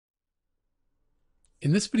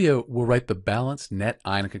In this video, we'll write the balanced net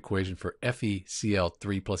ionic equation for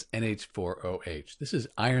FeCl3 plus NH4OH. This is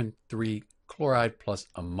iron 3 chloride plus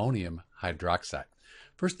ammonium hydroxide.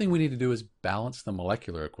 First thing we need to do is balance the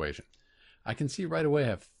molecular equation. I can see right away I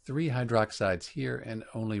have 3 hydroxides here and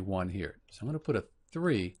only 1 here. So I'm going to put a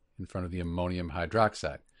 3 in front of the ammonium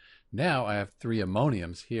hydroxide. Now I have 3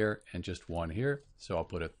 ammoniums here and just 1 here. So I'll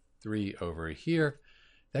put a 3 over here.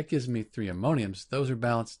 That gives me 3 ammoniums. Those are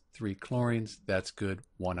balanced. 3 chlorines. That's good.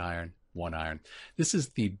 1 iron, 1 iron. This is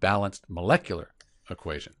the balanced molecular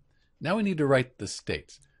equation. Now we need to write the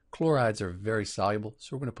states. Chlorides are very soluble,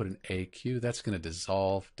 so we're going to put an AQ. That's going to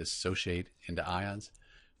dissolve, dissociate into ions.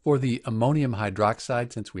 For the ammonium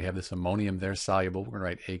hydroxide, since we have this ammonium there soluble, we're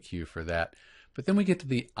going to write AQ for that. But then we get to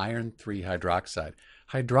the iron 3 hydroxide.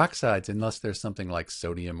 Hydroxides, unless there's something like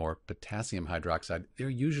sodium or potassium hydroxide, they're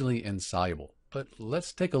usually insoluble. But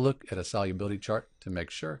let's take a look at a solubility chart to make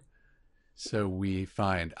sure. So we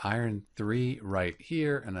find iron 3 right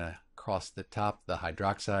here, and across the top, the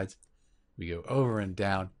hydroxides. We go over and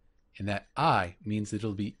down, and that I means that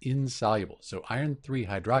it'll be insoluble. So iron 3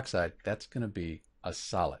 hydroxide, that's going to be a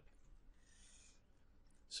solid.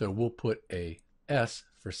 So we'll put a S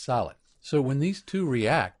for solid. So when these two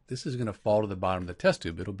react, this is going to fall to the bottom of the test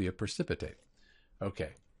tube. It'll be a precipitate.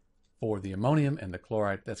 Okay. For the ammonium and the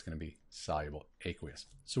chloride, that's going to be soluble, aqueous.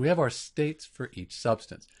 So we have our states for each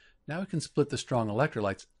substance. Now we can split the strong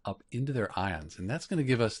electrolytes up into their ions, and that's going to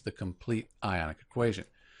give us the complete ionic equation.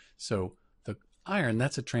 So the iron,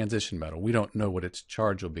 that's a transition metal. We don't know what its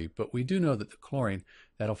charge will be, but we do know that the chlorine,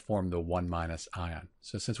 that'll form the 1- ion.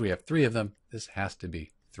 So since we have 3 of them, this has to be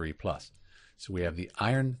 3+. So we have the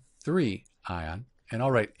iron 3 ion, and I'll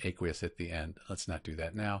write aqueous at the end. Let's not do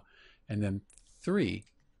that now. And then 3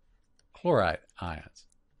 chloride ions.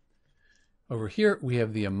 Over here we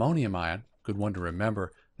have the ammonium ion, good one to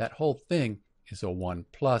remember. That whole thing is a 1+.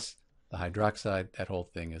 The hydroxide, that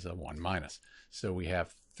whole thing is a 1-. So we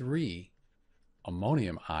have 3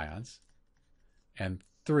 ammonium ions and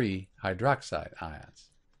 3 hydroxide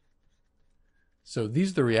ions. So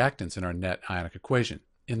these are the reactants in our net ionic equation.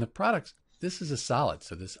 In the products, this is a solid.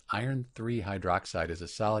 So this iron 3 hydroxide is a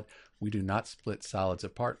solid. We do not split solids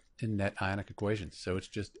apart in net ionic equations. So it's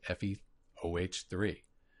just FeOH3.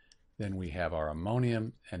 Then we have our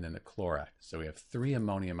ammonium and then the chloride. So we have 3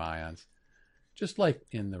 ammonium ions, just like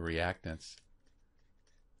in the reactants.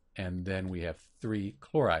 And then we have 3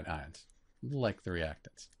 chloride ions, like the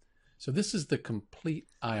reactants. So this is the complete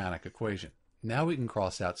ionic equation. Now we can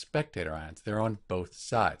cross out spectator ions. They're on both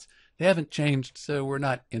sides. They haven't changed, so we're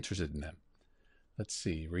not interested in them. Let's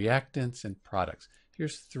see, reactants and products.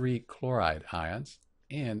 Here's 3 chloride ions,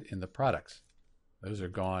 and in the products, those are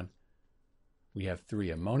gone. We have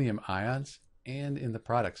 3 ammonium ions, and in the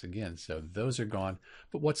products again, so those are gone.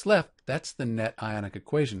 But what's left, that's the net ionic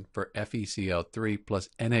equation for FeCl3 plus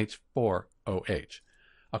NH4OH.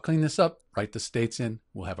 I'll clean this up, write the states in,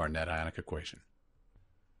 we'll have our net ionic equation.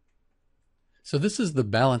 So this is the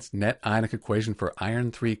balanced net ionic equation for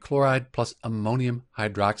iron 3 chloride plus ammonium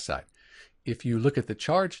hydroxide. If you look at the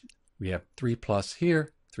charge, we have 3+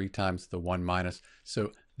 here, 3 times the 1-.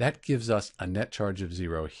 So that gives us a net charge of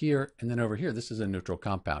 0 here, and then over here, this is a neutral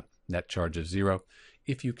compound, net charge of 0.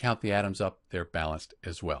 If you count the atoms up, they're balanced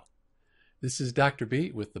as well. This is Dr. B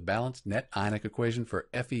with the balanced net ionic equation for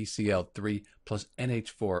FeCl3 plus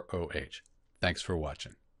NH4OH. Thanks for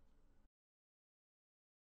watching.